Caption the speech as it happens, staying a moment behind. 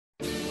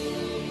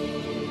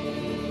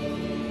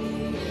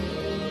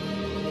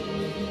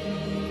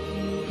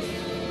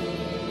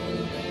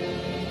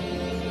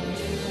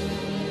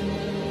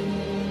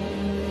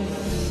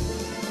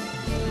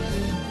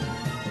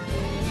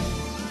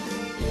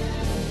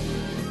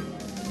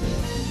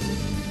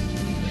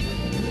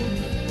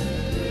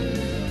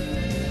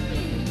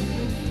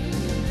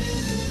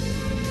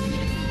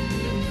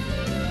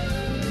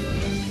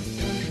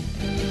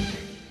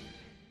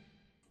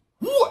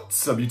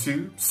Sub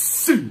YouTube,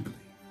 Simply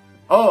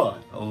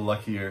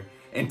Unlucky here.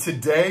 And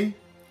today,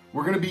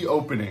 we're gonna be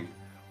opening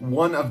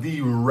one of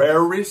the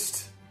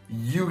rarest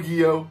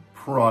Yu-Gi-Oh!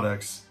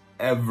 Products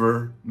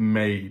ever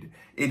made.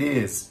 It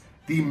is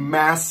the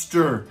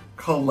Master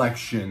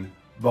Collection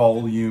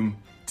Volume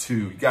 2.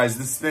 You guys,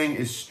 this thing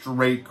is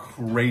straight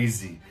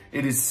crazy.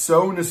 It is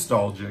so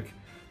nostalgic.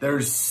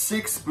 There's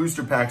 6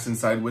 booster packs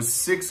inside with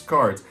 6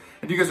 cards.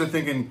 And you guys are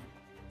thinking,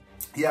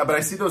 yeah, but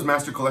I see those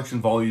Master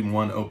Collection Volume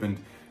 1 opened,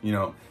 you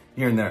know,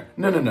 here and there.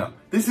 No.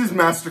 This is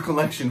Master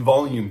Collection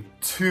Volume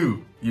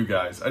 2, you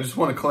guys. I just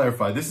want to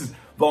clarify. This is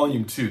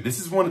Volume 2. This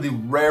is one of the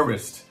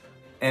rarest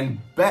and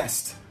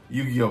best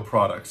Yu-Gi-Oh!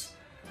 Products.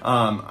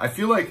 I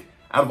feel like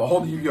out of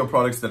all the Yu-Gi-Oh!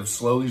 Products that have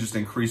slowly just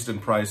increased in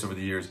price over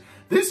the years,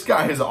 this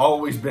guy has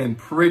always been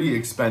pretty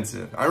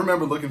expensive. I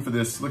remember looking for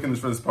this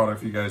product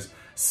for you guys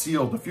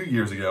sealed a few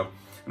years ago,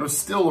 and it was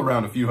still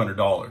around a few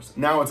 $100s.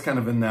 Now it's kind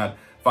of in that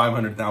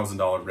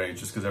 $500,000 range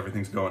just because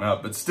everything's going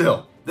up, but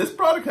still, this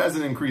product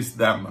hasn't increased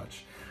that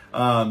much.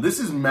 This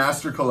is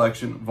Master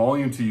Collection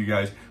Volume 2, you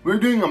guys. We're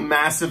doing a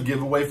massive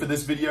giveaway for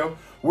this video.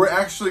 We're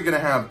actually gonna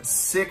have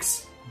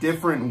 6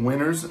 different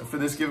winners for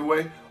this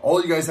giveaway.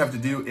 All you guys have to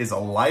do is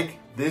like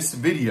this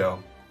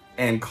video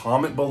and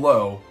comment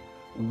below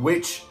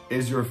which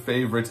is your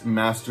favorite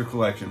Master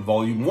Collection,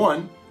 Volume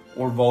 1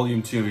 or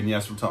Volume 2. And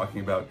yes, we're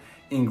talking about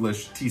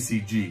English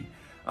TCG.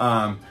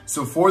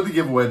 So for the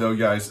giveaway though,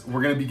 guys,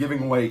 we're gonna be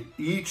giving away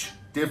each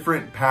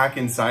different pack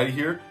inside of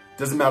here.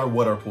 Doesn't matter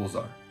what our pulls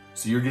are.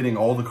 So you're getting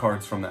all the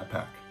cards from that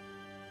pack.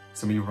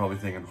 Some of you are probably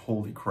thinking,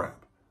 holy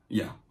crap.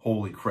 Yeah,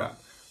 holy crap.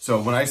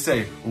 So when I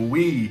say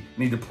we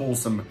need to pull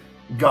some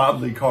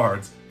godly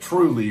cards,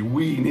 truly,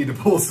 we need to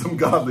pull some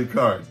godly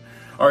cards.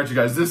 All right, you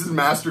guys, this is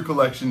Master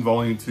Collection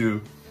Volume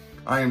 2.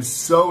 I am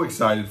so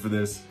excited for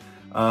this.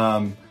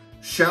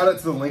 Shout out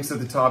to the links at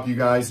the top, you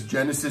guys.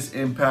 Genesis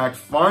Impact,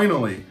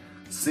 finally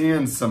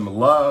seeing some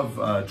love.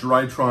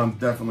 Drytron,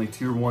 definitely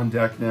tier 1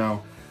 deck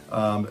now.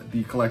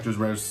 The Collector's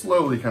Rare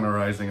slowly kind of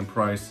rising in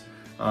price.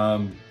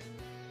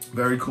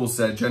 Very cool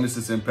set.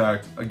 Genesis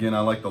Impact, again, I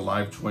like the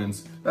Live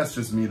Twins. That's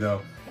just me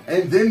though.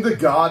 And then the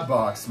God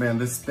Box, man,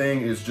 this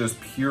thing is just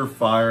pure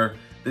fire.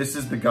 This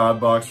is the God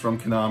Box from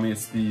Konami.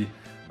 It's the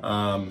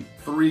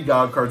 3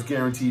 God cards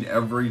guaranteed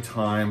every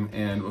time,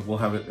 and we'll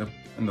have it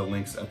in the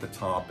links at the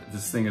top.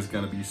 This thing is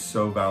gonna be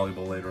so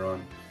valuable later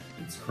on.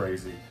 It's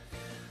crazy.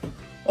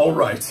 All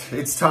right,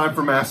 it's time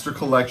for Master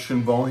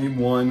Collection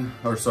Volume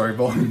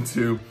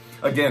 2.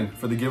 Again,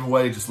 for the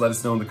giveaway, just let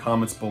us know in the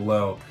comments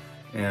below.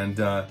 And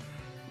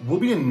we'll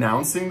be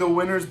announcing the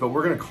winners, but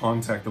we're gonna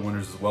contact the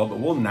winners as well, but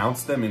we'll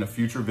announce them in a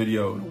future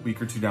video in a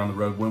week or 2 down the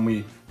road when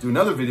we do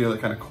another video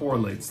that kind of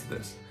correlates to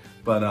this.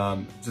 But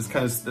just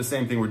kind of the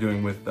same thing we're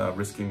doing with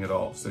Risking It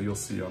All. So you'll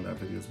see on that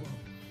video as well.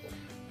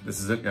 This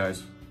is it,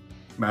 guys.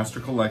 Master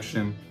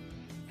Collection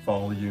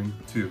Volume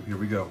 2, here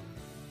we go.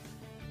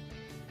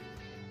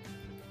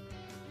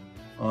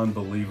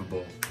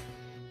 Unbelievable.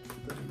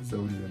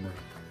 Zodi in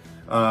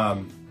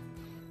there.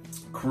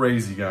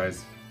 Crazy,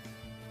 guys.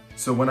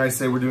 So when I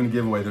say we're doing a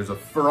giveaway, there's a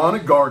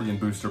Pharaonic Guardian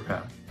booster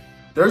pack.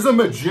 There's a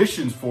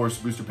Magician's Force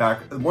booster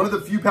pack. One of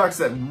the few packs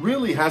that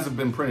really hasn't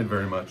been printed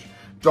very much.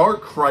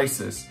 Dark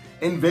Crisis,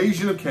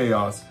 Invasion of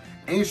Chaos,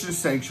 Ancient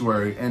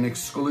Sanctuary, and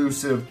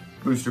exclusive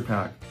booster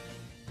pack.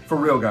 For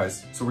real,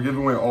 guys. So we're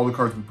giving away all the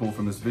cards we pulled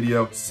from this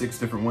video. 6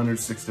 different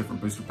winners, 6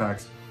 different booster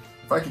packs.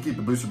 If I could keep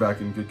the booster pack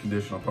in good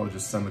condition, I'll probably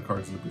just send the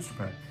cards in the booster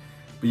pack.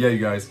 But yeah, you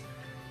guys.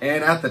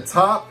 And at the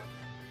top,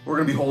 we're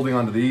going to be holding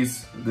on to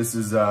these. This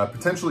is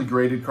potentially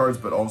graded cards,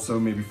 but also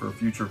maybe for a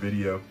future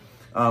video.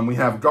 We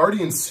have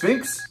Guardian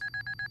Sphinx,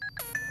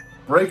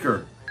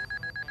 Breaker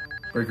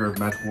of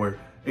Magic Warrior,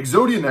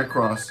 Exodia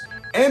Necross,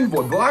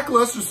 Envoy, Black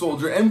Luster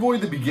Soldier, Envoy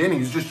the Beginning.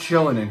 He's just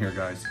chilling in here,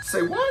 guys.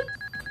 Say what?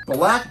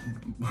 Blowback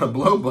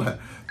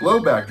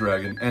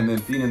Dragon, and then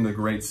Thenan the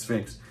Great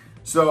Sphinx.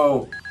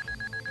 So,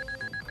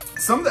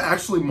 some of the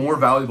actually more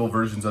valuable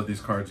versions of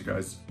these cards, you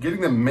guys.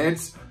 Getting them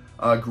mints,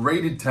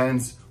 graded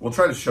 10s. We'll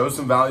try to show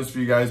some values for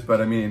you guys,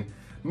 but I mean,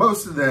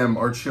 most of them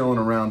are chilling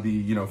around the,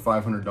 you know,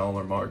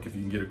 $500 mark if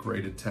you can get a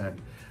graded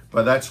 10.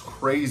 But that's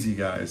crazy,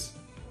 guys.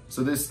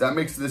 So that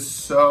makes this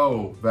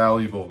so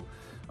valuable.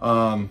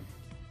 Wow,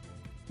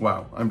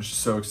 I'm just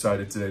so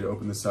excited today to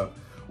open this up.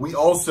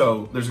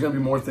 There's gonna be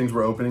more things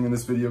we're opening in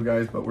this video,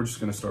 guys, but we're just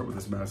gonna start with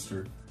this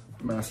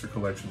Master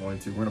Collection Volume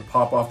 2. We're gonna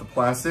pop off the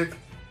plastic.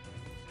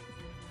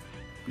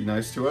 Be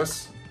nice to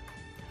us.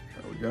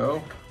 There we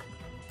go.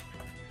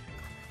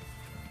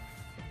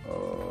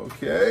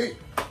 Okay.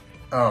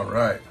 All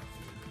right.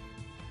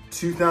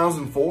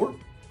 2004,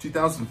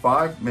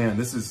 2005. Man,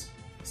 this is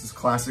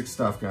classic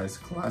stuff, guys.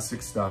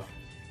 Classic stuff.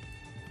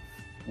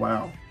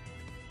 Wow.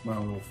 Wow,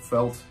 a little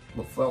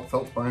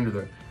felt binder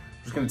there.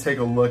 Just gonna take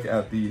a look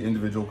at the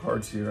individual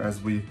cards here as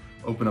we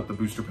open up the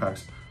booster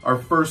packs. Our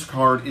first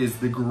card is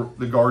the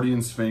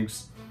Guardian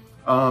Sphinx.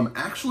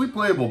 Actually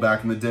playable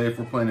back in the day if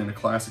we're playing in a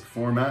classic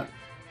format.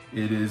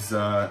 It is,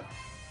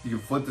 you can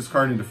flip this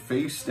card into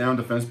face down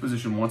defense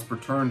position once per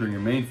turn during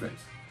your main phase.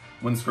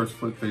 When this card's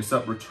flipped face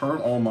up,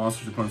 return all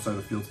monsters opponent's side of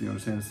the field to the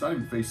owner's hand. It's not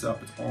even face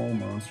up, it's all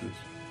monsters.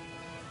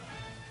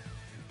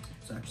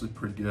 It's actually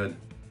pretty good.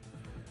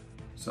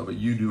 So, but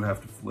you do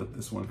have to flip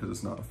this one because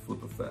it's not a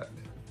flip effect.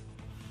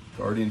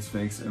 Guardian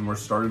Sphinx, and we're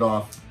started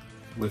off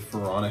with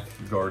Pharaonic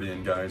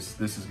Guardian, guys.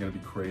 This is gonna be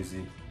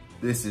crazy.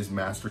 This is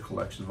Master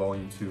Collection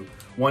Volume 2.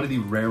 One of the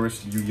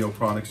rarest Yu-Gi-Oh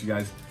products, you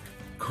guys.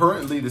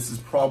 Currently, this is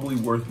probably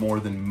worth more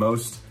than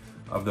most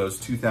of those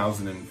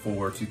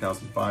 2004,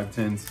 2005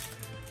 tins.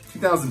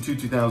 2002,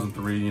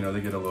 2003, you know,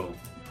 they get a little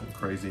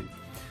crazy. I'm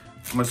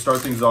gonna start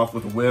things off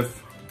with a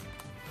whiff.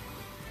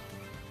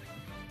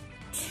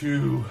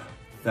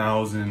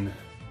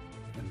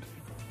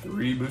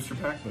 2003 booster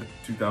pack, but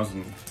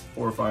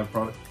 2004 or 5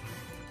 product.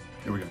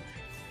 Here we go.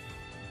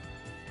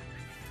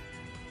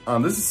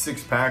 This is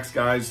 6 packs,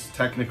 guys.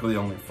 Technically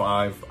only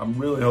 5. I'm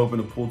really hoping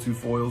to pull 2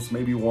 foils,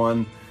 maybe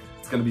 1.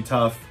 It's gonna be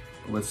tough,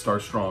 but let's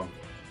start strong.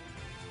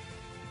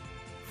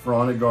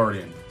 Pharaonic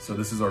Guardian. So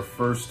this is our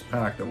first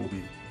pack that we'll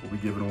be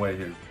giving away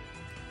here.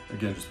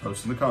 Again, just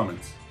post in the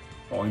comments.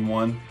 Volume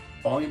 1,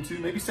 Volume 2,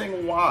 maybe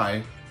saying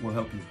why will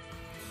help you.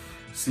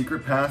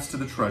 Secret Pass to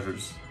the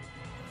Treasures.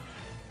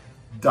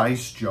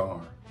 Dice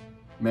Jar.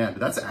 Man,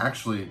 that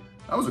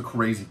was a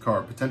crazy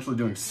card. Potentially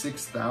doing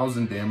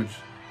 6,000 damage.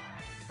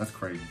 That's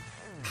crazy.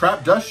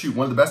 Trap Dust Shoot,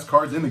 one of the best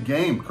cards in the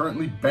game.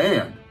 Currently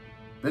banned.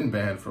 Been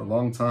banned for a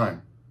long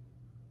time.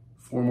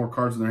 4 more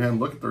cards in their hand.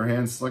 Look at their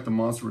hand. Select a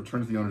monster.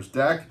 Return to the owner's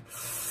deck.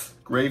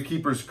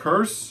 Gravekeeper's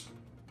Curse.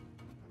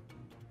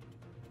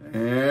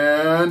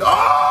 And,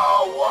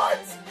 oh, what?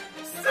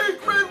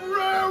 Secret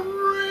Rare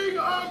Ring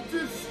of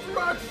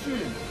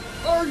Destruction.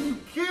 Are you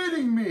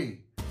kidding me?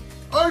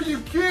 Are you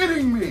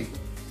kidding me?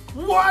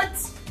 What?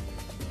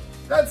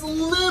 That's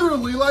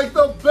literally like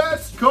the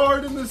best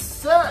card in the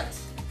set.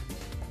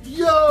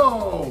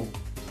 Yo,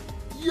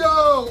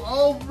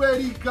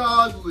 already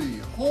godly.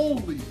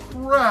 Holy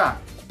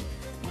crap.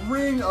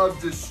 Ring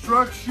of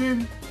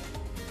Destruction.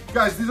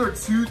 Guys, these are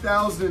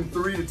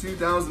 2003 to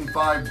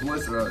 2005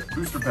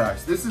 booster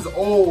packs. This is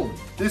old.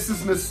 This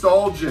is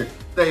nostalgic.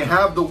 They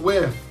have the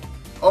whiff.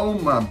 Oh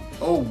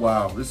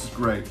wow, this is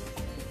great.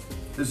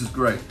 This is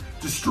great.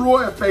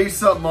 Destroy a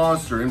face-up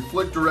monster.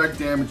 Inflict direct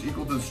damage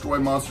equal to destroy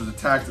monster's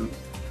attack to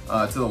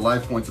the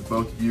life points of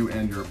both you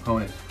and your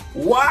opponent.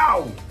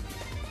 Wow!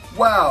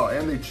 Wow,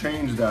 and they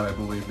changed that, I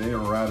believe. They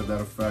errated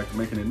that effect,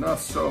 making it not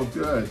so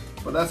good.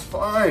 But that's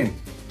fine.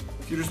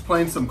 If you're just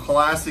playing some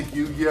classic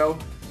Yu-Gi-Oh!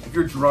 If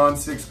you're drawing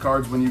 6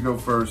 cards when you go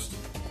first,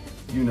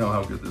 you know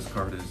how good this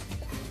card is.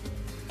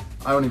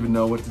 I don't even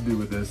know what to do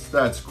with this.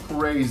 That's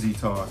crazy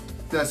talk.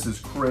 This is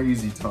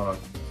crazy talk.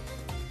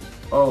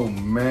 Oh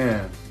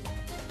man.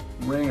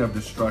 Ring of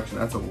Destruction.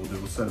 That's what we'll do.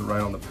 We'll set it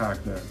right on the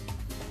pack there.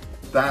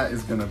 That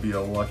is gonna be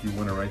a lucky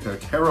winner right there.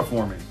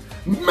 Terraforming.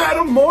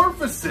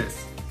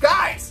 Metamorphosis.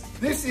 Guys,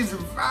 this is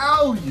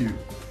value.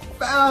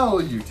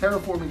 Value.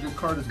 Terraforming, good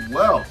card as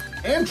well.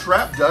 And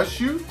Trap Dust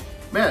Shoot.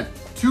 Man,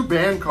 2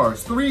 banned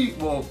cards. 3,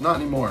 well, not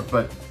anymore,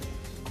 but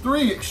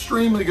 3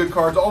 extremely good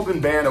cards, all been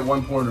banned at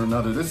one point or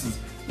another. This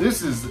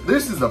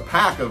is a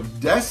pack of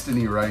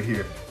destiny right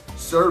here.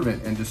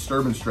 Servant and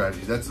Disturbance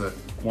Strategy. That's a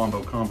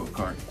wombo combo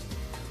card.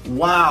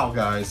 Wow,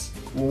 guys.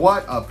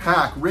 What a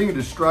pack. Ring of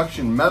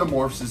Destruction,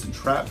 Metamorphosis, and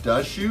Trap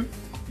Dust Shoot.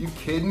 You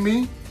kidding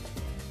me?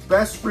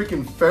 Best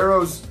freaking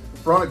Pharaoh's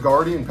Pharaonic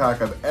Guardian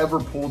pack I've ever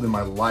pulled in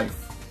my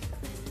life.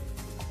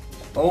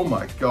 Oh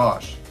my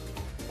gosh.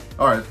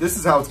 All right, this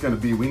is how it's gonna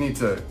be. We need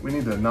to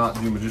not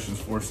do Magician's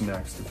Force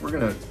next. If we're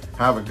gonna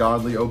have a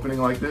godly opening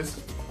like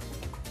this,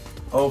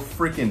 oh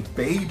freaking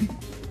baby.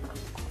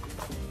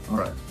 All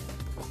right,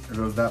 there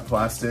goes that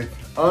plastic.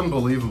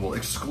 Unbelievable,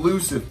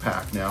 exclusive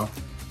pack now.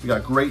 We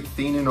got Great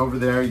Thenan over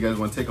there. You guys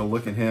wanna take a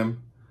look at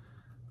him.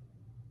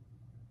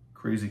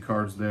 Crazy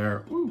cards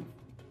there. Ooh,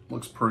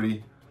 looks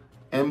pretty.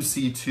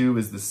 MC2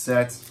 is the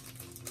set.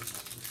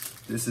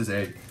 This is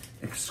a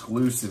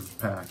exclusive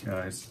pack,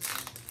 guys.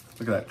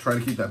 Look at that, try to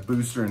keep that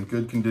booster in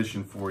good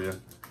condition for you.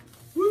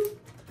 Woo!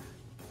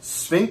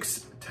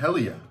 Sphinx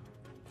Telea.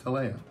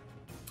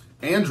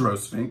 Andro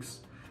Sphinx.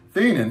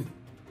 Thenan.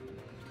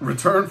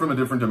 Return from a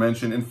Different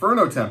Dimension.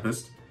 Inferno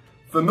Tempest.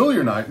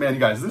 Familiar Knight. Man, you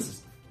guys,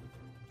 this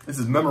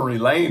is memory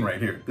lane right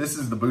here. This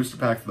is the booster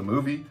pack for the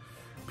movie.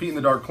 Pete and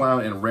the Dark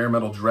Clown and Rare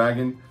Metal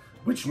Dragon.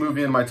 Which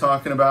movie am I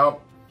talking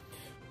about?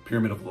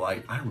 Pyramid of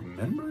Light. I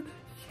remembered?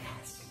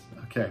 Yes.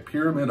 Okay,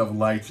 Pyramid of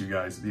Light, you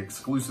guys. The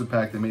exclusive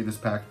pack. They made this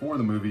pack for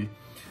the movie.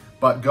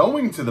 But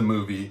going to the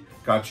movie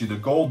got you the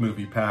gold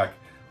movie pack.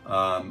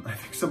 I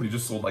think somebody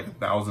just sold like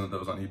 1,000 of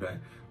those on eBay.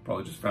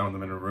 Probably just found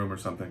them in a room or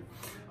something.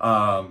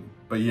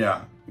 But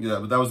yeah,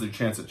 but that was their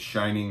chance at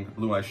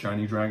Blue Eye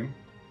Shiny Dragon.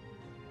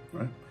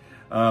 Right?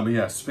 But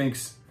yeah,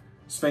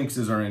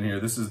 Sphinxes are in here.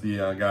 This is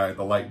the guy,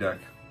 the light deck.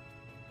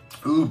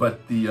 Ooh,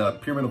 but the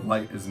Pyramid of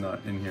Light is not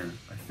in here.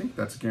 I think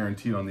that's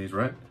guaranteed on these,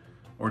 right?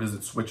 Or does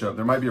it switch up?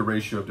 There might be a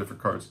ratio of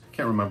different cards.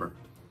 Can't remember.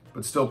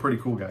 But still pretty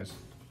cool, guys.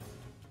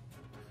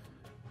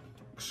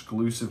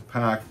 Exclusive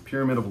pack.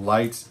 Pyramid of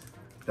Light.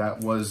 That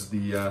was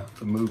the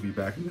movie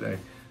back in the day.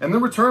 And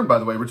then Return, by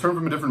the way. Return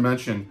from a Different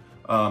Dimension.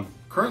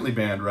 Currently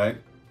banned, right?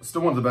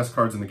 Still one of the best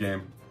cards in the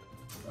game.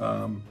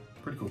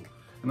 Pretty cool.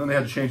 And then they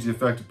had to change the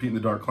effect of Pete and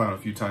the Dark Clown a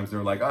few times. They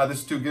were like, this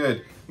is too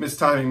good.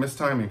 Mistiming,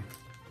 mistiming.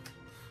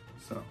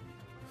 So,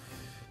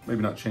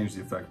 maybe not change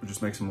the effect, but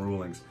just make some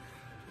rulings.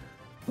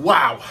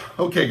 Wow.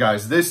 Okay,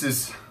 guys, this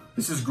is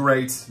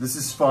great. This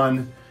is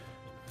fun.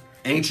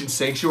 Ancient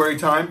Sanctuary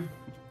time.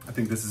 I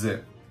think this is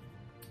it.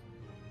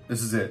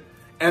 This is it.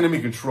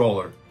 Enemy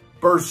Controller,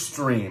 Burst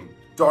Stream,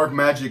 Dark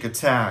Magic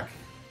Attack,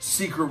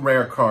 Secret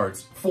Rare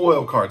cards,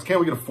 foil cards. Can't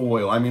we get a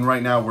foil? I mean,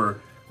 right now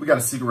we got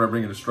a Secret Rare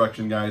Ring of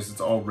Destruction, guys.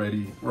 We're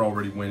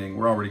already winning.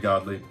 We're already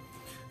godly.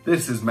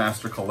 This is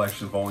Master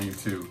Collection Volume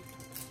 2.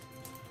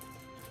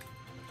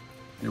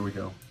 Here we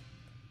go.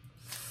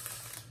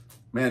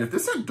 Man, if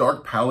this had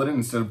Dark Paladin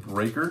instead of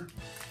Breaker,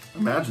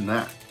 imagine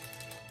that.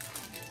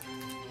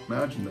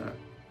 Imagine that.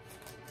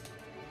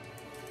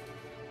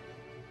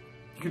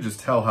 You can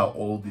just tell how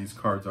old these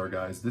cards are,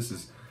 guys.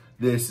 This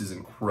is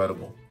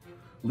incredible.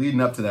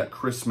 Leading up to that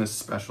Christmas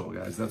special,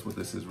 guys. That's what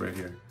this is right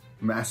here.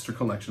 Master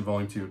Collection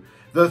Volume 2.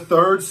 The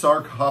Third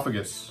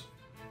Sarcophagus.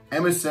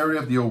 Emissary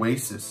of the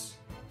Oasis.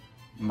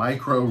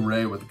 Micro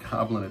Ray with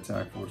Goblin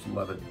Attack Force.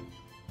 Love it.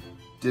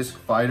 Disc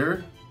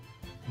Fighter.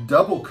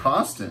 Double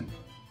Costin.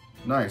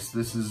 Nice.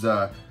 This is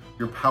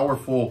your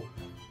powerful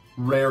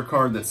rare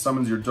card that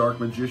summons your Dark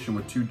Magician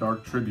with 2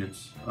 Dark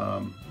Tributes.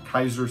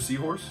 Kaiser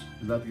Seahorse.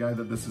 Is that the guy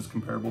that this is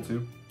comparable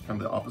to?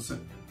 Kind of the opposite.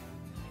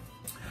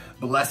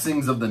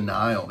 Blessings of the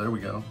Nile. There we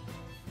go.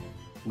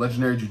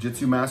 Legendary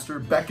Jiu-Jitsu Master.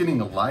 Beckoning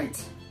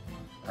Light.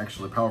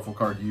 Actually a powerful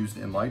card used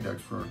in light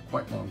decks for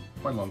quite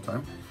a long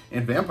time.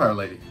 And Vampire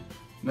Lady.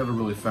 Never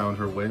really found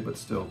her way, but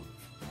still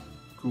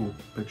cool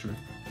picture.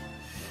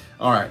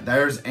 All right,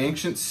 there's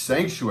Ancient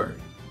Sanctuary.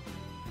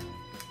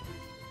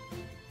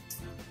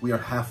 We are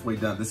halfway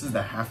done. This is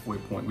the halfway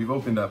point. We've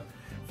opened up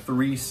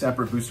 3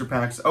 separate booster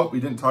packs. Oh, we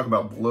didn't talk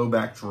about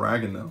Blowback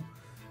Dragon though.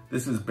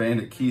 This is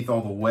Bandit Keith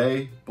all the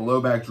way.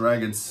 Blowback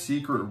Dragon,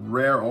 Secret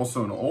Rare,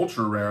 also an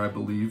Ultra Rare, I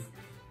believe.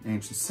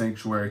 Ancient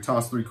Sanctuary.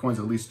 Toss 3 coins,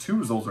 at least 2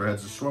 results or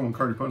heads. Destroy 1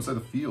 card your opponent's side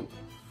of the field.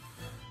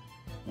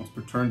 Once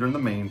per turn during the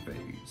main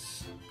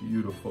phase.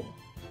 Beautiful.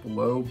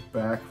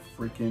 Blowback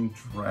freaking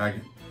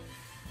Dragon.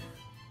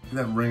 Look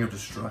at that Ring of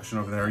Destruction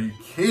over there. Are you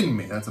kidding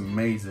me? That's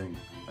amazing.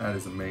 That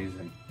is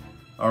amazing.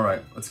 All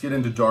right, let's get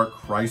into Dark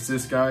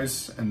Crisis,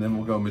 guys, and then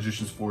we'll go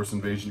Magician's Force,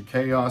 Invasion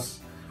Chaos.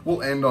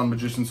 We'll end on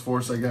Magician's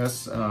Force, I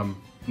guess.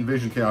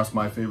 Invasion Chaos,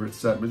 my favorite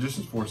set.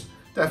 Magician's Force,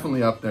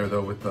 definitely up there,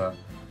 though, with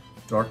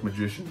Dark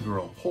Magician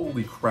Girl.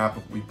 Holy crap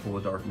if we pull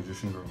a Dark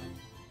Magician Girl.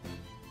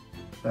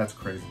 That's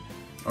crazy.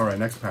 All right,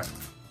 next pack.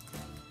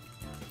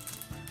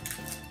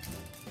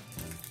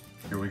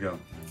 Here we go.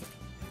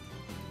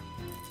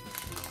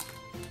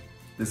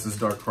 This is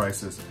Dark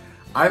Crisis.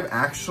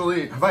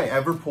 Have I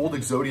ever pulled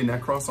Exodia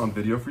Necros on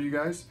video for you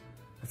guys?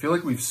 I feel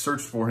like we've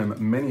searched for him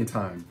many a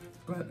time,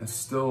 but we've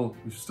still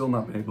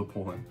not been able to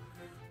pull him.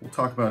 We'll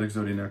talk about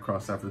Exodia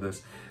Necros after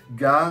this.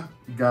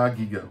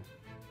 Gigo.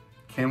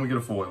 Can we get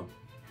a foil?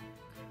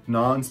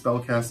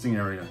 Non-spellcasting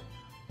area.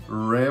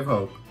 Ray of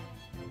Hope.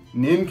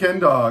 Ninken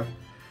Dog.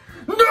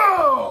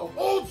 No!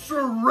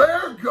 Ultra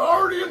Rare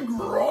Guardian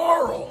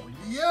Grarl!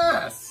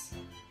 Yes!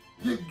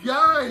 You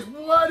guys,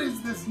 what is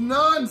this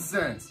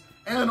nonsense?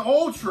 An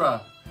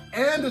Ultra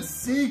and a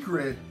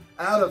Secret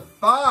out of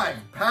 5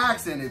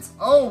 packs, and it's,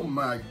 oh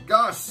my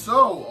gosh,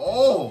 so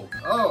old.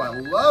 Oh, I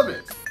love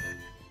it.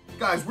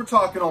 Guys, we're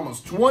talking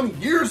almost 20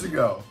 years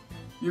ago.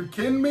 You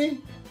kidding me?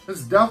 This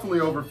is definitely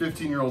over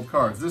 15-year-old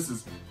cards. This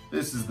is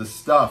the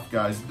stuff,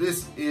 guys.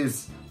 This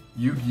is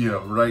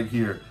Yu-Gi-Oh! Right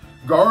here.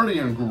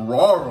 Guardian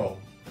Grarl.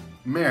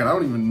 Man, I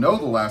don't even know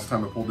the last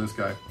time I pulled this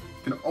guy.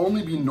 Can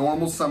only be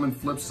normal summon,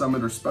 flip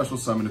summon, or special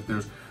summon if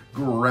there's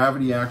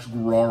Gravity Axe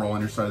Grarl on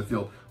your side of the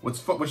field.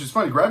 Which is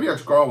funny, Gravity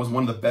Axe Grarl was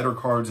one of the better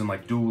cards in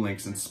like Duel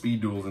Links and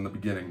Speed Duels in the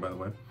beginning, by the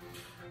way.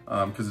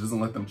 Because it doesn't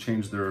let them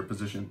change their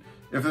position.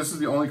 If this is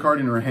the only card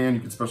in your hand,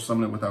 you can special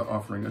summon it without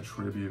offering a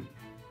tribute.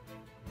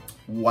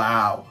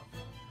 Wow.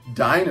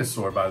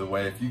 Dinosaur, by the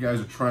way, if you guys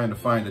are trying to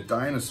find a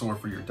dinosaur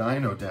for your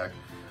dino deck,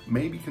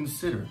 maybe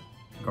consider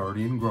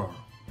Guardian Grarl.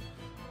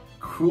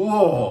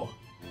 Cool.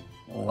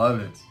 Love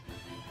it.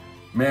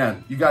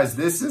 Man, you guys,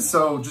 this is,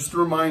 so just to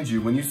remind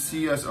you, when you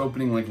see us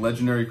opening like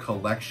Legendary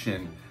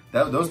Collection,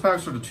 those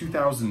packs are the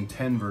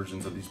 2010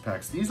 versions of these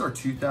packs. These are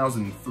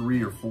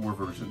 2003 or 4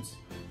 versions.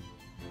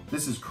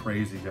 This is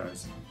crazy,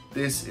 guys.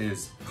 This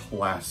is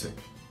classic.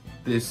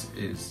 This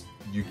is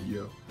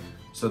Yu-Gi-Oh!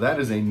 So that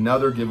is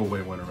another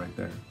giveaway winner right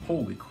there.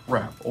 Holy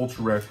crap,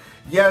 ultra rare.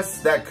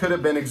 Yes, that could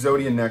have been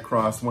Exodia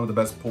Necros, one of the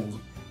best pulls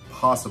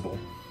possible,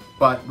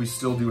 but we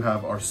still do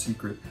have our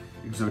secret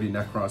Exodia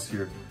Necros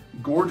here.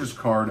 Gorgeous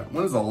card.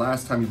 When was the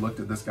last time you looked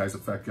at this guy's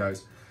effect,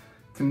 guys?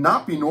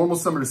 Cannot be normal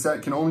summon to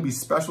set, can only be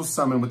special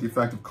summon with the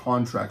effect of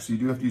Contract. So you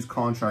do have to use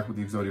Contract with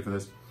the Exodia for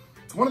this.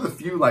 It's one of the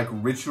few like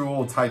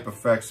ritual type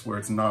effects where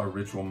it's not a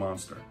ritual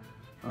monster.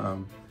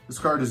 This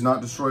card does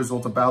not destroy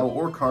result of battle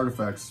or card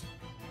effects.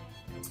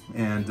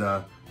 And,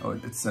 oh,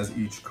 it says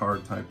each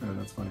card type there,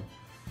 that's funny.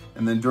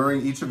 And then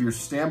during each of your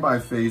standby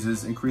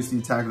phases, increase the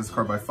attack of this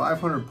card by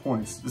 500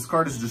 points. This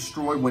card is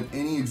destroyed when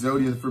any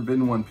Exodia the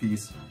Forbidden One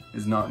piece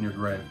is not in your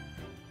grave.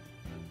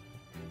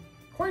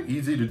 Quite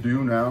easy to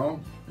do now.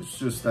 It's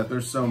just that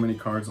there's so many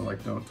cards that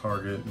like don't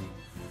target and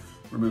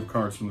remove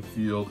cards from the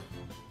field.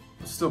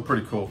 It's still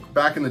pretty cool.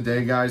 Back in the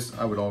day, guys,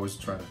 I would always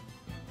try to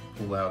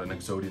pull out an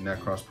Exodia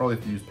Necros. Probably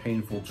have to use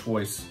Painful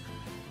Choice.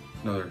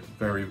 Another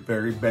very,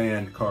 very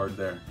banned card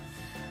there.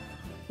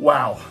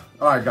 Wow.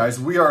 All right, guys,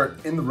 we are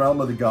in the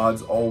realm of the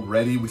gods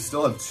already. We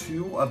still have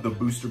two of the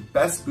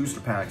best booster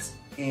packs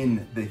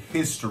in the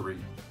history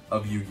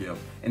of Yu-Gi-Oh!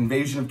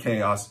 Invasion of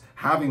Chaos,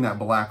 having that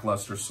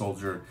Blackluster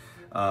Soldier,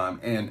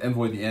 and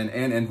Envoy the End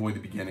and Envoy the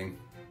Beginning.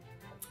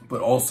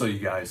 But also, you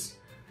guys,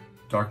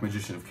 Dark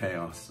Magician of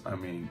Chaos. I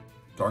mean,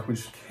 Dark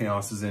Magician of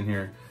Chaos is in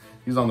here.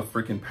 He's on the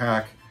freaking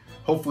pack.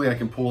 Hopefully I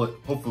can pull it.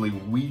 Hopefully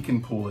we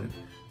can pull it.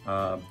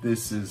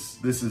 This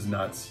is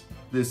nuts.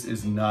 This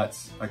is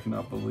nuts. I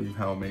cannot believe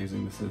how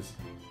amazing this is.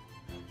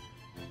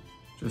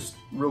 Just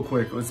real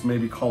quick, let's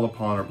maybe call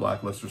upon our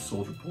Blackluster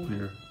Soldier pull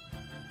here.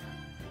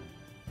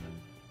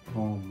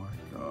 Oh my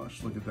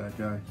gosh, look at that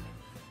guy.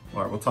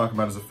 All right, we'll talk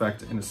about his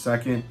effect in a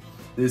second.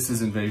 This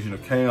is Invasion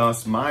of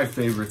Chaos, my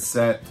favorite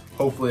set.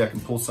 Hopefully I can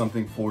pull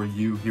something for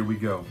you. Here we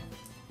go.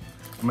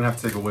 I'm gonna have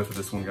to take a whiff of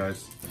this one,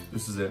 guys.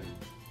 This is it.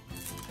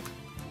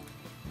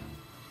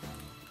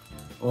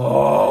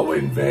 Oh,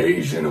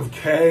 Invasion of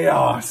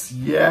Chaos,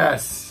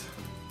 yes.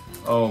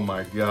 Oh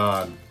my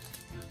God.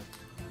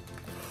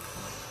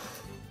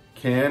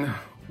 Can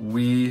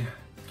we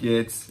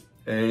get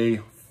a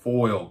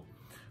foil?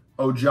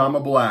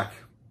 Ojama Black.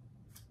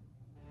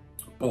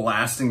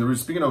 Blasting the Root.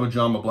 Speaking of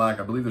Ojama Black,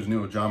 I believe there's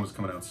new Ojamas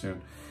coming out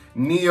soon.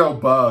 Neo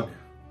Bug.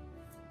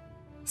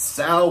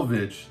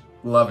 Salvage.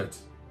 Love it.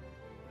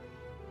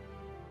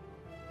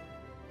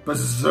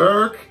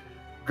 Berserk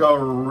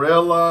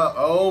Gorilla.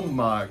 Oh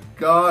my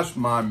gosh,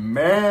 my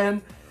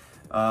man.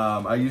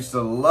 I used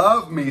to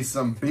love me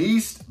some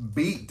Beast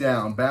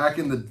Beatdown back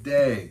in the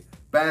day.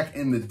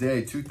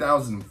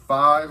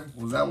 2005.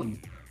 Was that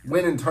when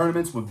winning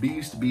tournaments with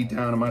Beast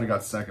Beatdown? I might have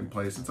got second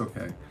place. It's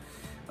okay.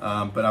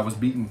 But I was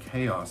beating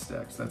Chaos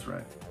decks. That's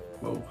right.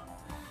 Whoa.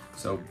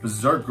 So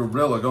Berserk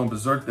Gorilla going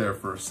Berserk there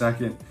for a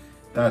second.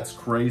 That's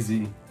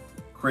crazy.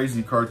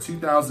 Crazy card.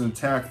 2000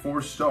 attack,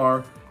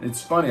 4-star.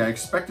 It's funny, I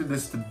expected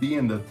this to be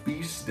in the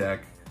Beast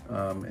deck,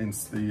 in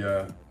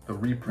the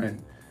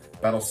reprint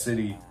Battle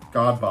City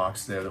God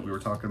box there that we were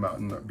talking about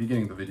in the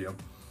beginning of the video.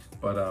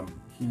 But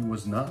he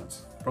was not.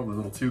 Probably a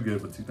little too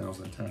good with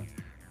 2000 attack.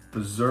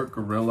 Berserk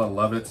Gorilla,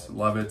 love it,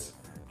 love it.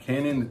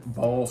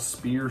 Cannonball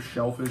Spear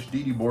Shellfish,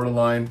 DD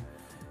Borderline,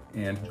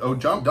 and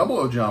double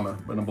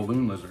Ojama, but a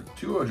Balloon Lizard.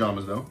 2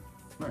 Ojamas though,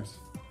 nice.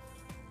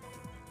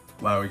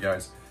 Wowie,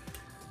 guys.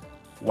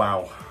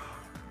 Wow.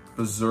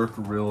 Berserk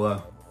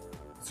Gorilla.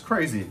 It's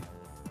crazy.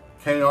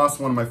 Chaos,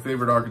 one of my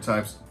favorite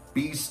archetypes.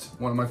 Beast,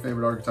 one of my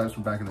favorite archetypes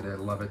from back in the day. I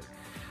love it.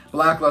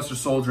 Blackluster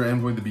Soldier,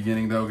 Envoy the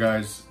Beginning, though,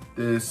 guys.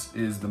 This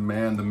is the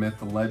man, the myth,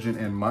 the legend,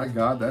 and my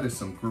God, that is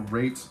some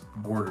great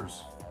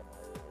borders.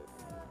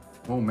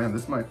 Oh man,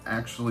 this might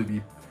actually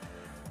be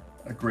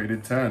a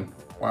graded 10.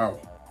 Wow.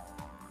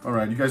 All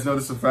right, you guys know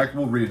this effect.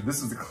 We'll read it.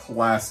 This is a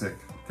classic.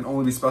 Can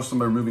only be special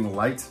by removing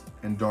light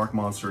and dark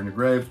monster in your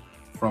grave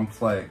from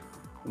play.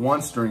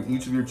 Once during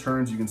each of your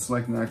turns, you can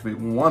select and activate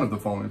one of the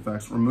following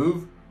effects.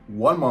 Remove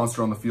one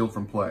monster on the field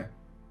from play.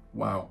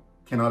 Wow.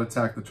 Cannot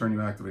attack the turn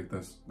you activate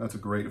this. That's a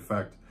great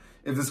effect.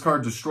 If this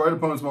card destroyed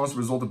opponent's monster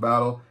result of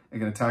battle, it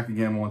can attack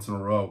again once in a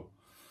row.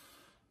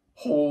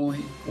 Holy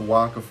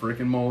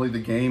guacamole, the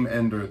game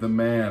ender, the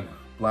man.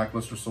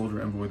 Blackluster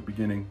Soldier, Envoy the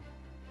Beginning.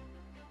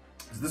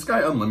 Is this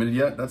guy unlimited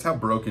yet? That's how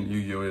broken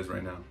Yu-Gi-Oh! Is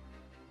right now.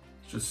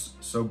 It's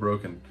just so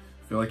broken.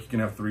 I feel like you can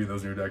have 3 of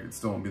those in your deck. It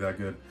still won't be that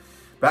good.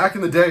 Back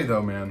in the day,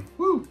 though, man.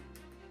 Woo!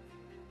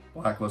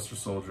 Blackluster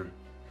Soldier.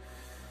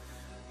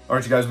 All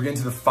right, you guys, we're getting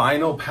to the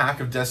final pack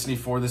of Destiny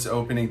for this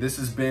opening. This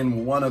has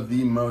been one of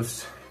the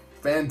most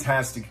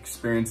fantastic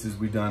experiences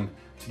we've done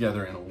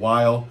together in a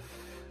while.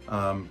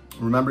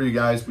 Remember, you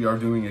guys, we are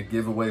doing a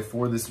giveaway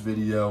for this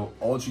video.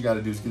 All that you got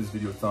to do is give this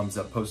video a thumbs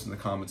up, post in the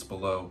comments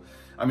below.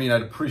 I mean,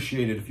 I'd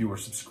appreciate it if you were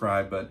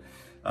subscribed, but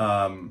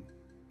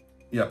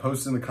yeah,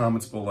 post in the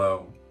comments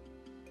below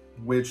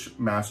which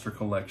Master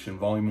Collection,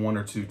 Volume 1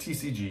 or 2,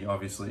 TCG,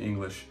 obviously,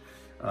 English,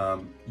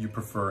 you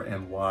prefer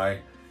and why.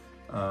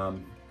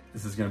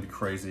 This is going to be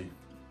crazy.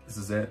 This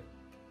is it.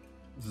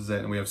 This is it.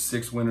 And we have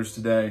 6 winners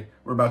today.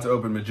 We're about to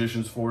open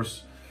Magician's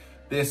Force.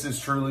 This is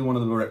truly one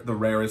of the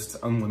rarest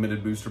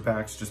unlimited booster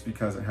packs just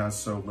because it has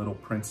so little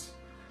prints,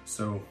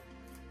 so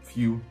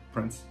few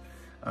prints.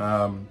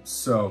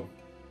 So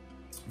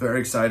very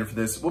excited for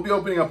this. We'll be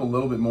opening up a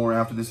little bit more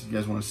after this if you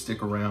guys want to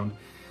stick around.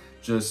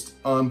 Just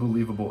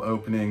unbelievable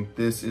opening.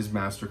 This is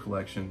Master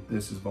Collection.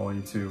 This is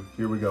Volume 2.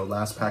 Here we go.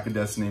 Last pack of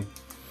Destiny.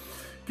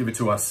 Give it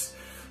to us.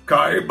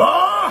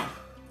 KAIBA!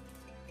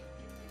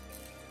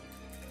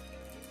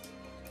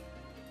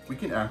 We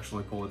can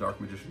actually pull a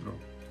Dark Magician girl.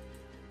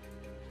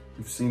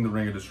 We've seen the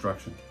Ring of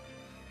Destruction.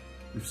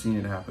 We've seen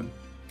it happen.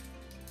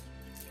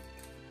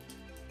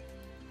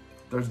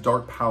 There's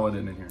Dark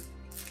Paladin in here.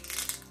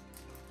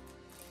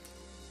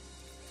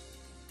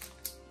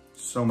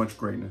 So much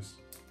greatness.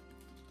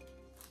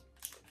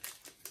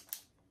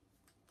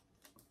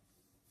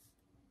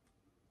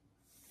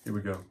 Here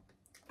we go.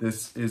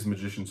 This is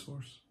Magician's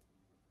Force.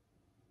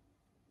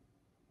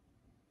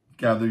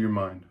 Gather your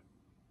mind.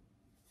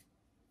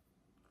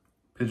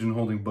 Pigeon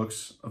holding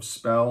books of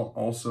spell,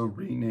 also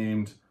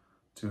renamed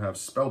to have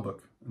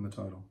Spellbook in the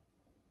title.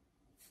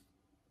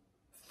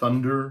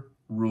 Thunder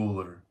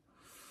Ruler.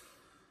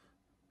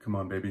 Come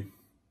on, baby.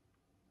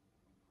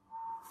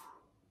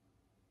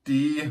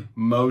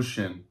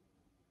 Demotion.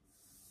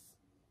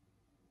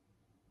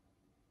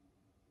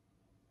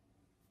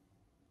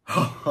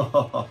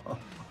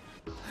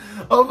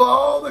 Of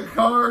all the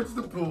cards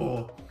to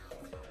pull,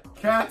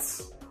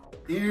 Cat's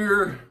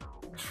Ear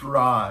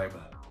Tribe.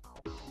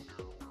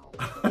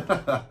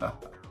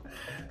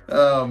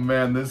 Oh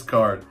man, this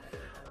card.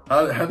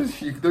 How does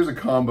there's a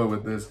combo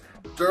with this.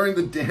 During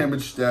the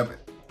damage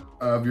step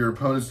of your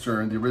opponent's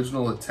turn, the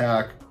original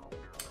attack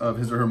of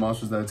his or her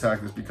monsters that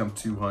attack this become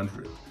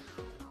 200.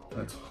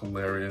 That's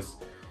hilarious.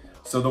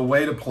 So the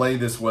way to play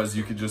this was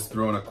you could just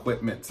throw an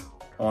equipment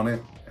on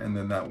it, and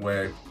then that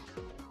way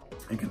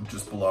you could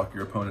just block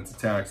your opponent's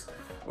attacks.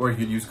 Or you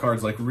could use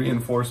cards like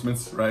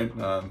Reinforcements, right?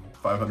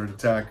 500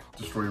 attack,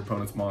 destroy your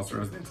opponent's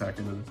monster as they attack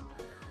into this.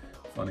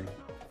 Funny.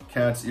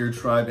 Cat's Ear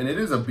Tribe, and it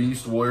is a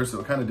beast warrior, so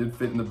it kind of did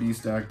fit in the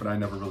beast deck, but I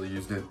never really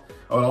used it.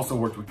 Oh, it also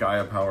worked with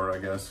Gaia Power, I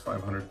guess,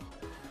 500.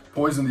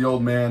 Poison the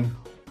Old Man.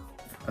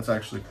 That's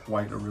actually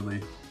quite a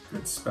really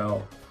good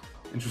spell.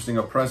 Interesting.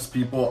 Oppress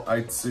People,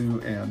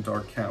 Aitsu, and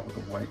Dark Cat with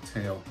a white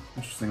tail.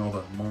 Interesting, all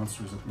the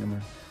monsters at the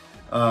end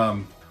there.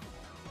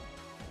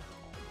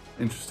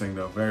 Interesting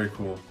though, very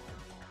cool.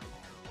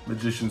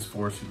 Magician's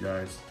Force, you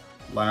guys.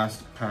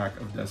 Last pack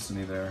of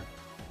Destiny there.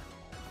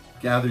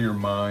 Gather your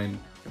mind.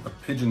 The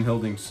pigeon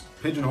holding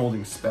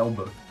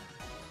Spellbook.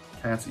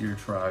 Cat's Ear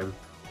Tribe.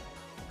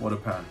 What a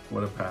pack,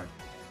 what a pack.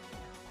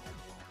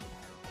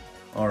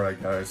 All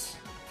right, guys.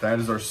 That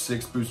is our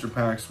 6 booster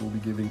packs. We'll be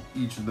giving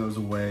each of those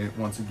away.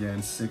 Once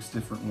again, 6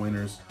 different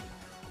winners.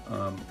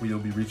 We'll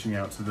be reaching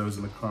out to those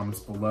in the comments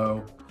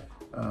below.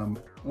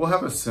 We'll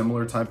have a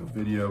similar type of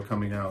video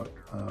coming out,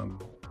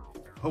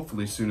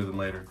 hopefully sooner than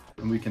later,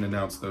 and we can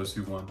announce those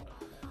who won.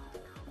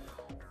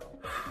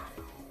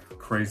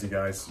 Crazy,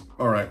 guys.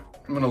 All right,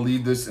 I'm gonna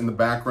leave this in the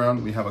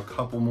background. We have a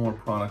couple more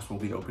products we'll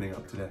be opening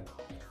up today.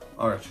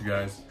 All right, you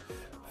guys.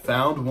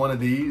 Found one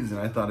of these, and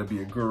I thought it'd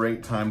be a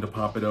great time to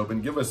pop it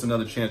open. Give us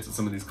another chance at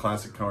some of these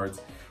classic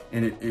cards.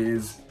 And it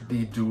is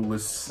the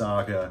Duelist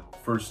Saga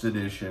First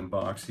Edition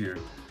box here.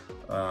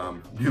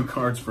 New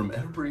cards from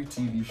every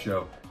TV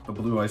show. The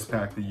Blue Ice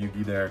Pack, the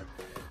Yugi there.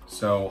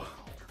 So,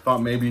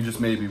 thought maybe,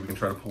 just maybe, we can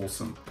try to pull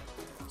some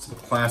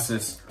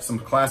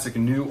classic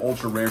new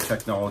ultra rare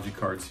technology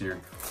cards here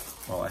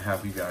while I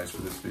have you guys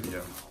for this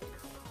video.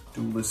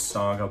 Duelist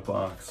Saga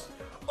box.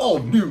 All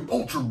new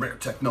ultra rare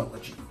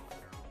technology.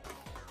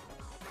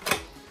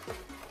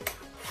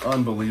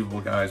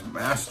 Unbelievable, guys.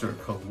 Master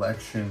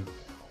Collection.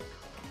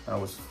 That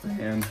was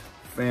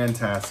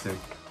fantastic.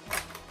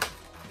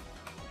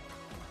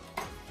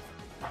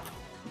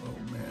 Oh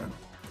man.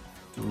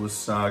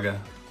 Duelist Saga.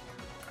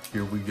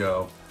 Here we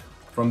go.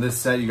 From this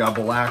set, you got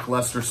Black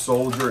Luster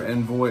Soldier,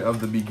 Envoy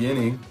of the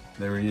Beginning.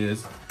 There he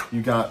is.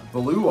 You got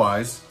Blue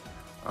Eyes.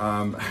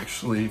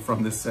 Actually,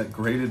 from this set,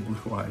 graded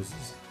Blue Eyes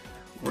is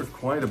worth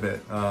quite a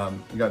bit.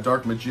 You got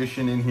Dark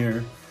Magician in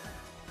here.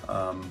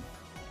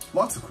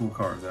 Lots of cool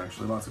cards,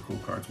 actually. Lots of cool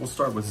cards. We'll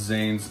start with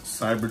Zane's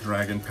Cyber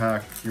Dragon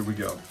pack. Here we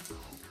go.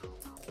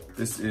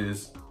 This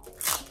is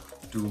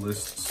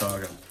Duelist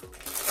Saga.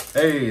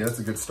 Hey, that's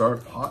a good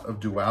start. Pot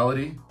of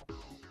Duality.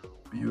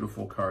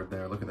 Beautiful card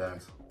there. Look at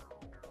that.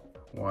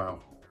 Wow.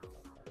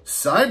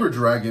 Cyber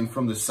Dragon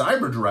from the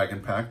Cyber Dragon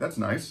pack. That's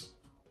nice.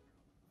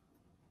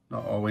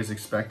 Not always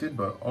expected,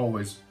 but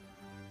always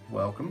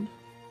welcomed.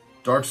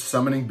 Dark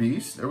Summoning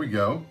Beast. There we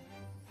go.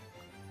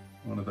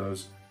 One of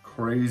those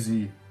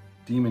crazy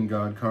Demon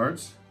God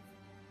cards.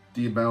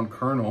 Diabound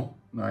Colonel,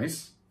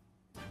 nice.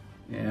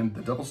 And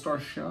the Double Star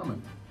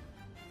Shaman.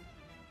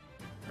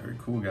 Very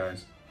cool,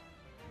 guys.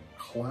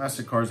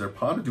 Classic cards there.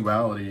 Pot of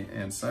Duality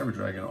and Cyber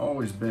Dragon,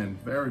 always been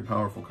very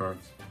powerful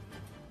cards.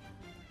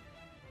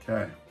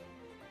 Okay.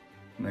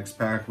 Next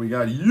pack, we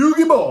got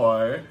Yugi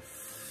Boy.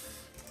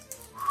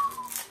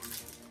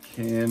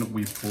 Can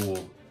we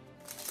pull?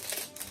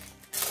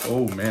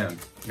 Oh man,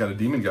 we got a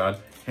Demon God.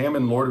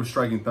 Hammond, Lord of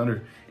Striking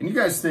Thunder. And you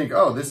guys think,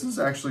 oh, this is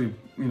actually,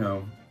 you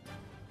know,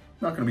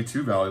 not going to be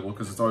too valuable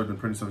because it's already been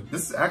printed. So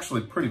this is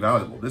actually pretty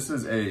valuable. This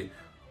is a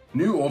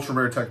new ultra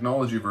rare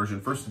technology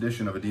version, first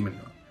edition of a Demon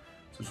God.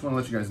 So I just want to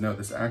let you guys know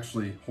this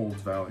actually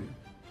holds value.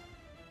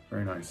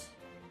 Very nice.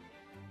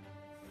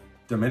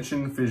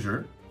 Dimension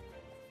Fissure.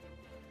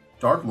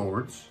 Dark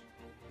Lords.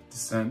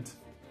 Descent.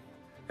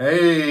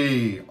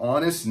 Hey,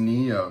 Honest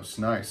Neos.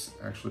 Nice.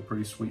 Actually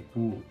pretty sweet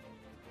pool.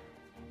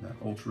 That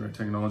ultra rare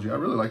technology. I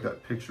really like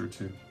that picture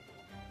too.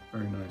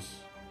 Very nice.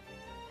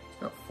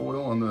 It's got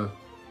foil on the,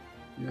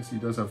 yes, he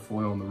does have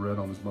foil on the red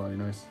on his body.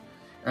 Nice.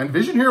 And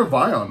Vision Hero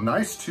Vion.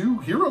 Nice 2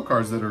 hero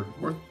cards that are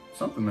worth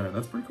something there.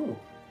 That's pretty cool.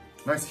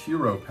 Nice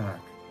hero pack.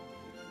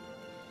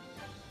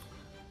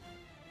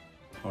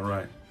 All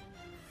right.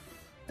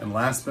 And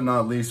last but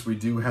not least, we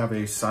do have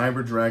a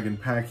Cyber Dragon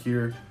pack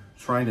here.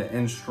 Trying to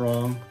end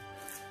strong.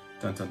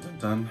 Dun dun dun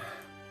dun.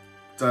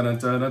 Dun dun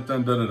dun dun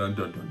dun dun dun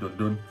dun dun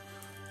dun.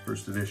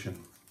 First edition.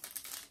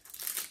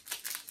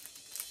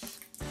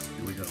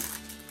 Here we go.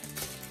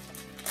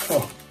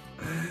 Oh.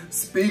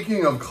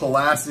 Speaking of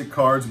classic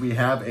cards, we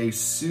have a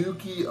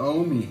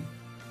Tsukiyomi.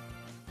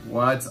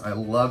 What? I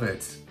love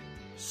it.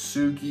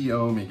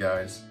 Tsukiyomi,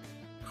 guys.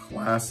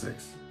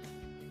 Classics.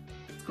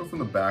 Let's go from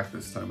the back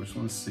this time. I just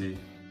want to see.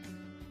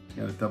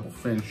 You got a double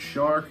fin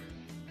shark.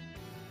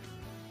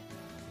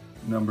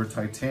 Number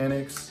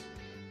Titanics.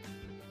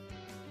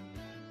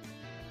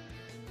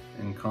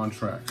 And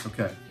contracts.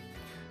 Okay.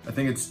 I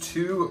think it's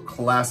 2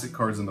 classic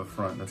cards in the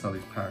front. That's how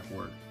these packs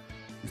work.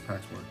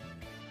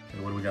 Okay,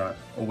 what do we got?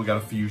 Oh, we got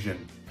a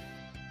fusion.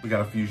 We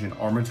got a fusion.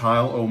 Armor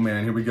Tile. Oh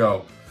man, here we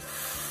go.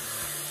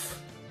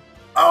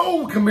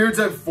 Oh,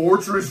 Kamirtek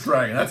Fortress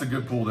Dragon. That's a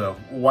good pull though.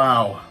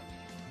 Wow.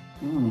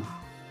 Ooh.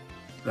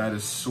 That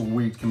is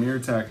sweet.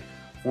 Kamirtek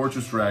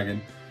Fortress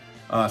Dragon.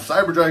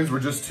 Cyber Dragons were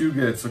just too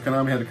good, so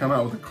Konami had to come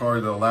out with a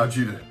card that allowed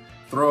you to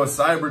throw a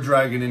Cyber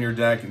Dragon in your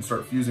deck and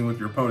start fusing with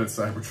your opponent's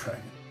Cyber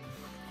Dragon.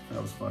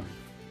 That was funny.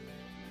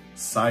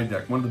 Side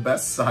deck. One of the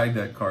best side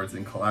deck cards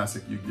in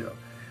classic Yu-Gi-Oh!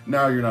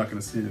 Now you're not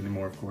going to see it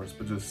anymore, of course,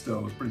 but just still,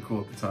 it was pretty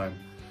cool at the time.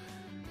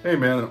 Hey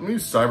man, I'm going to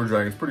use Cyber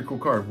Dragon. It's a pretty cool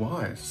card.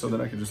 Why? So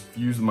that I can just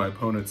fuse my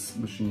opponent's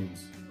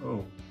machines.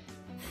 Oh.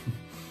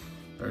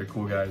 Very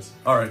cool, guys.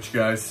 All right, you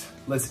guys.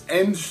 Let's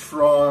end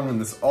strong in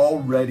this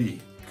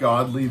already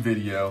godly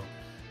video.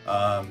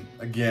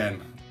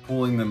 Again,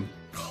 pulling them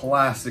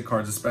classic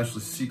cards,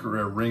 especially Secret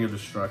Rare Ring of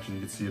Destruction.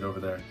 You can see it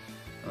over there.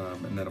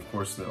 And then, of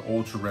course, the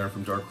Ultra Rare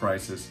from Dark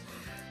Crisis.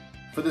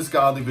 For this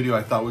godly video,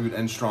 I thought we would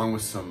end strong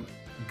with some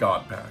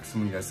God packs.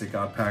 Some of you guys say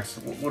God packs.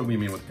 What do we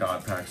mean with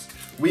God packs?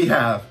 We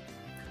have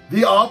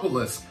the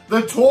Obelisk,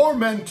 the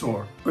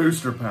Tormentor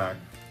booster pack.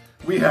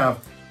 We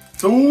have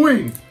the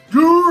Winged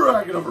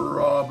Dragon of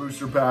Ra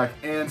booster pack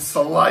and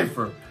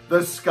Slifer,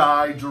 the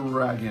Sky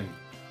Dragon.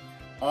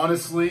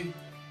 Honestly,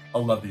 I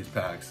love these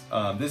packs.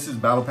 This is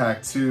Battle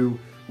Pack 2,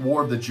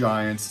 War of the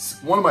Giants.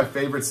 It's one of my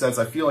favorite sets.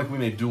 I feel like we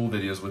made dual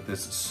videos with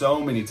this so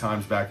many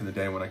times back in the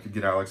day when I could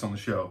get Alex on the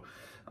show.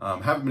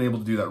 Haven't been able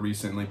to do that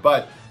recently,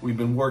 but we've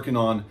been working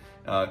on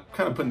kind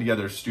of putting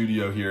together a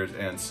studio here.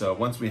 And so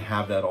once we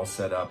have that all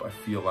set up, I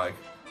feel like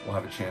we'll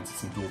have a chance at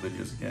some dual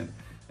videos again.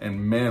 And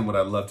man, would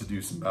I love to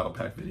do some Battle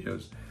Pack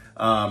videos.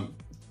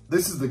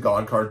 This is the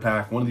God card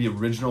pack, one of the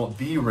original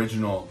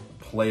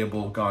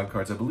playable God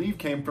cards, I believe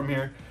came from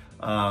here.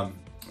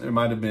 There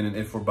might have been an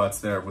If or Buts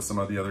there with some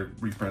of the other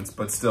reprints,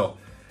 but still,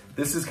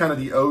 this is kind of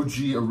the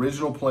OG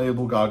original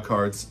playable God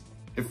cards.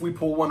 If we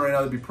pull one right now,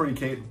 that'd be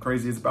pretty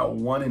crazy. It's about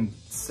 1 in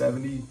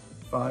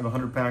 75,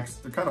 100 packs.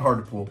 They're kind of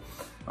hard to pull.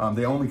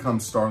 They only come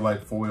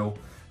Starlight foil,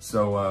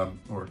 so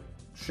or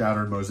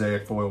Shattered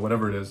Mosaic foil,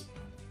 whatever it is.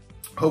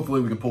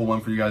 Hopefully we can pull one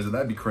for you guys, and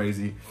that'd be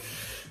crazy.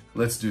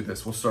 Let's do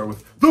this. We'll start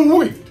with the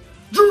Winged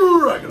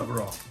Dragon of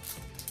Ra.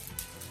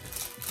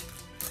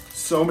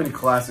 So many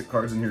classic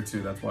cards in here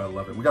too. That's why I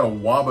love it. We got a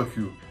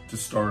Wabaku to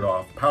start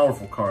off.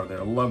 Powerful card there.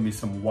 I love me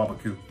some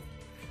Wabaku.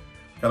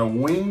 Got a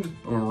Winged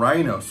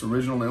Rhinos,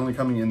 originally only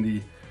coming in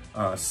the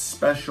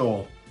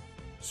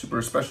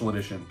super special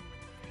edition.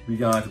 We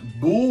got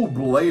Bull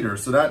Blader.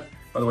 So that,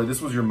 by the way, this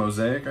was your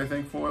Mosaic, I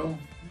think, foil.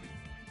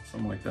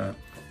 Something like that.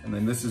 And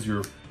then this is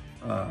your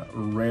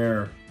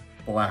rare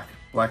black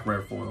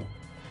rare foil.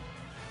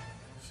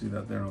 See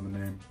that there on the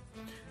name.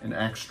 And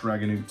Axe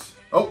Dragonute.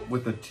 Oh,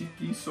 with the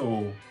Tiki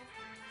Soul.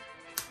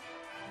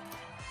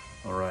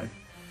 All right.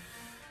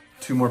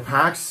 2 more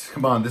packs.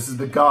 Come on, this is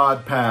the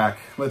God pack.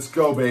 Let's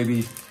go,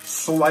 baby.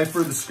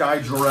 Slifer the Sky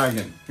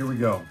Dragon. Here we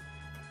go.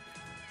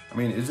 I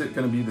mean, is it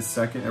going to be the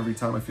second every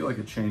time? I feel like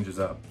it changes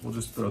up. We'll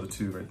just throw the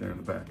 2 right there in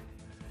the back.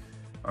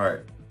 All right.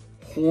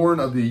 Horn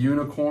of the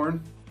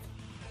Unicorn.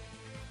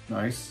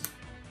 Nice.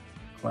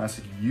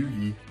 Classic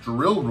Yugi.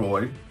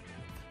 Drillroid.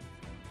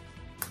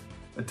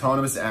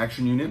 Autonomous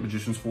Action Unit.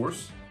 Magician's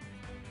Force.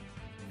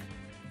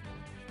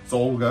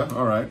 Zolga.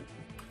 All right.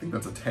 I think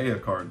that's a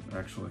Taya card,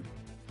 actually.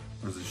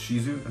 Or is it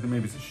Shizu? I think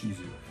maybe it's a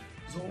Shizu.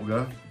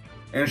 Zolga.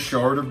 And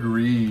Shard of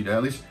Greed.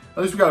 At least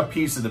we got a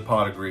piece of the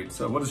Pot of Greed.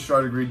 So what does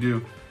Shard of Greed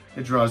do?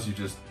 It draws you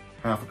just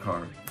half a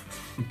card.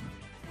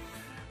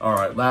 All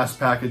right, last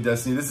pack of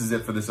Destiny. This is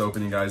it for this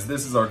opening, guys.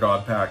 This is our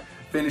God pack.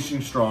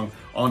 Finishing strong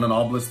on an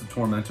Obelisk the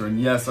Tormentor. And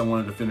yes, I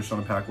wanted to finish on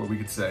a pack where we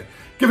could say,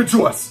 give it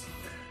to us,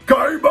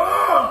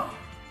 KAIBA!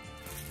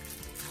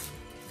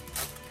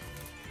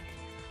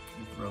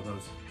 Throw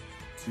those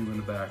 2 in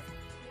the back.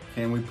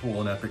 Can we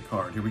pull an epic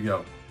card? Here we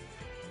go.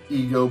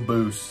 Ego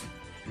Boost.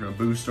 We're gonna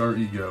boost our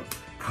ego.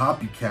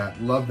 Copycat,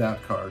 love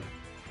that card.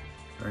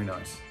 Very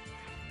nice.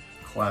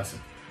 Classic.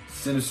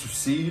 Sinister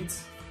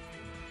Seeds.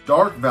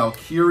 Dark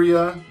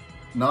Valkyria.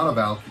 Not a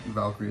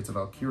Valkyrie, it's a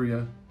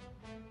Valkyria.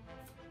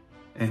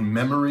 And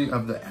Memory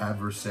of the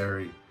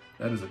Adversary.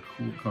 That is a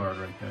cool card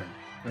right there.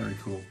 Very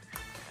cool.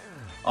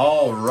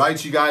 All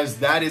right, you guys,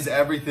 that is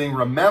everything.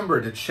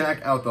 Remember to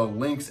check out the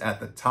links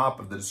at the top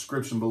of the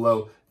description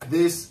below.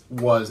 This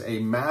was a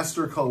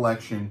Master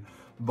Collection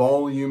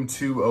Volume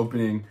 2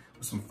 opening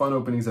with some fun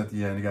openings at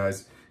the end,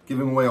 guys.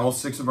 Giving away all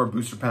 6 of our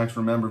booster packs.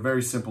 Remember,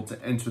 very simple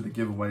to enter the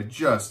giveaway.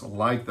 Just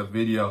like the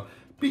video.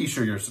 Be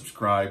sure you're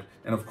subscribed.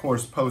 And of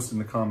course, post in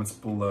the comments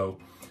below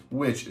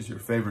which is your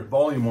favorite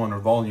Volume 1 or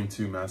Volume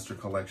 2 Master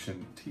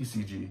Collection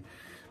TCG.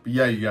 But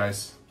yeah, you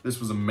guys, this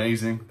was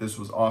amazing. This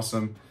was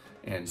awesome.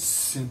 And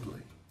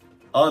Simply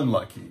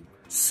Unlucky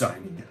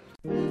signing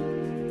out.